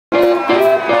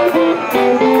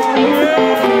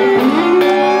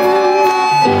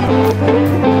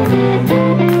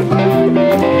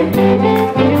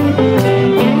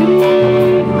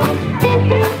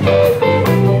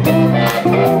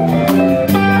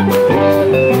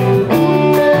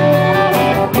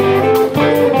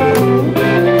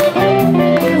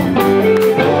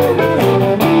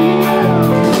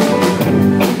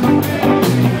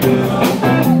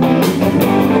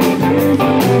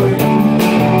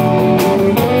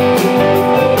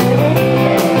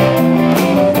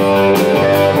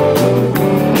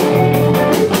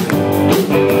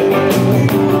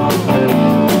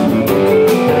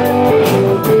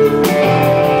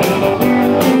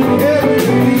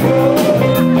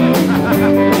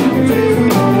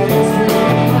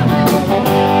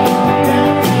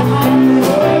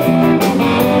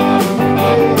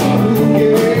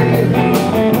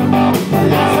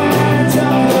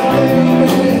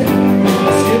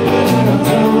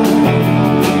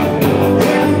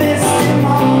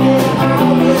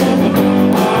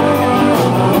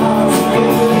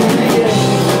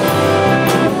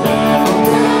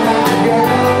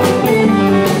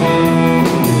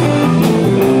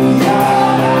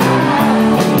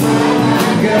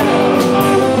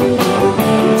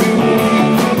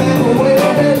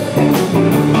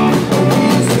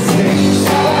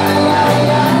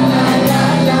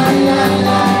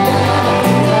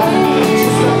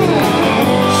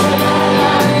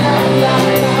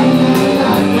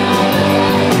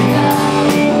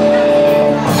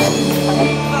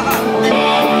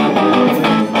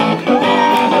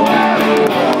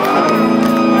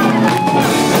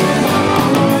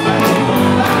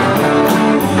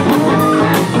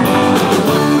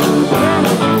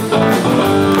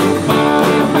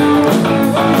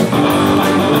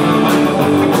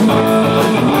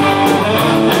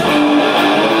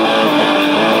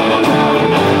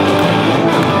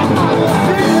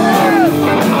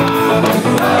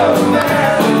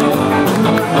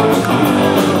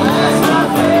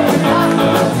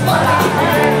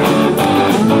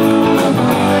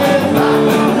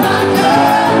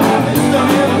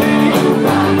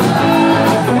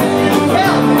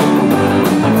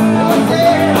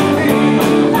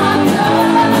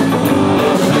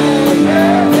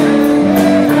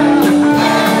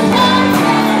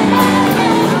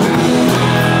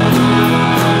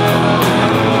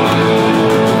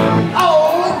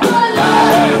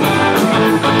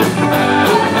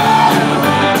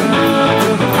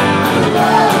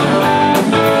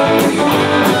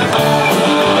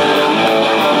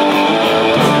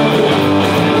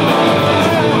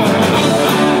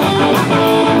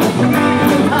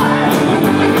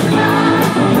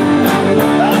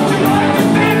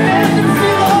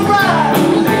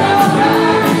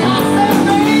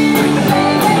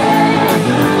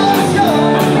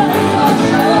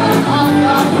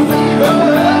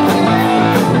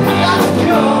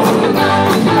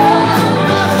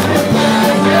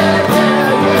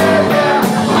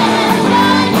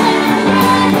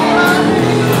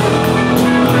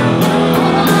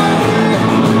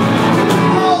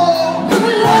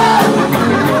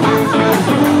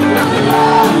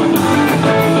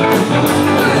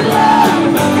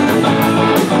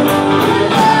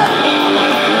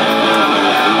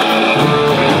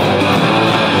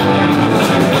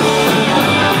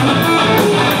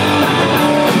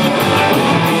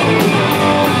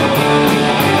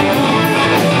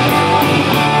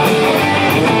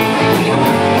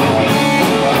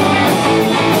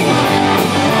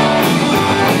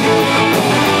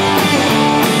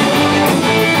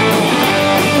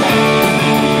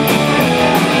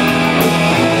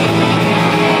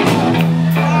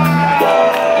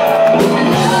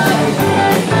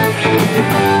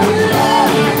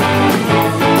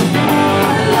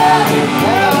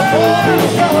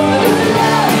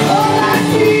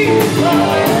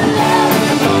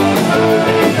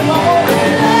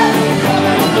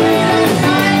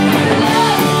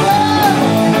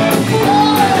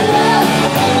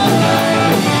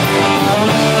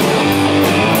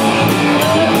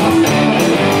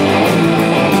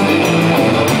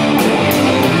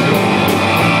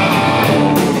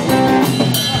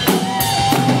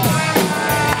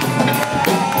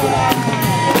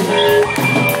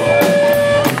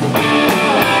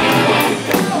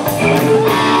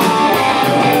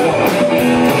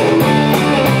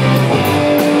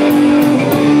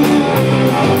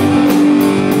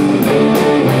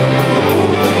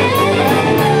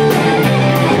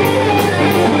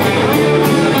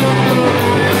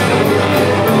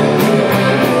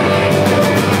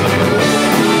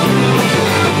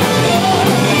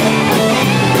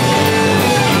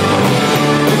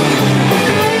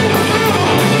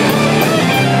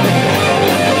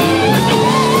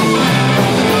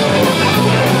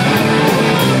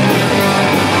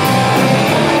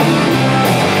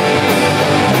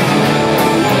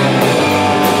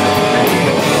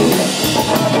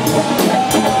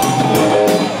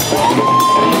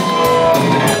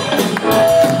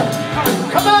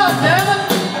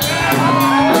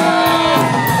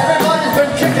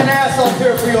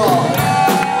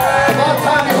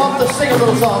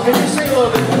Rascals song. Can you sing a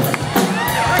little bit?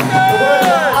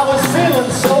 I was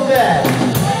feeling so bad.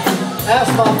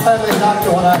 Asked my family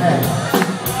doctor what I had.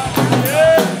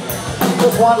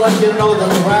 Just want to let you know that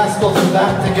the Rascals are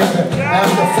back together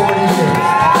after 40 years.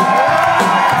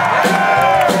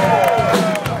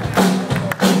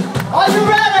 Are you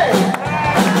ready?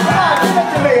 Come on, give it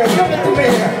to me here. Give it to me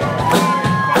here.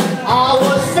 I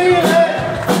was feeling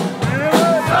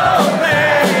so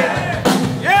bad.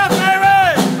 Yeah,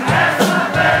 baby! That's my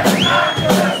baby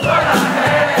doctor, that's what I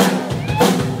had.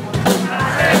 I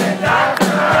said,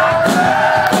 doctor,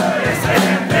 he said,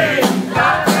 me,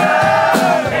 doctor,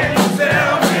 can you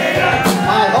tell me?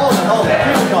 All right, hold it.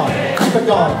 Keep it going. Keep it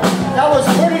going. That was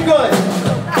pretty good.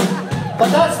 But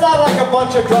that's not like a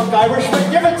bunch of drunk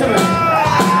Irishmen. Give it to me.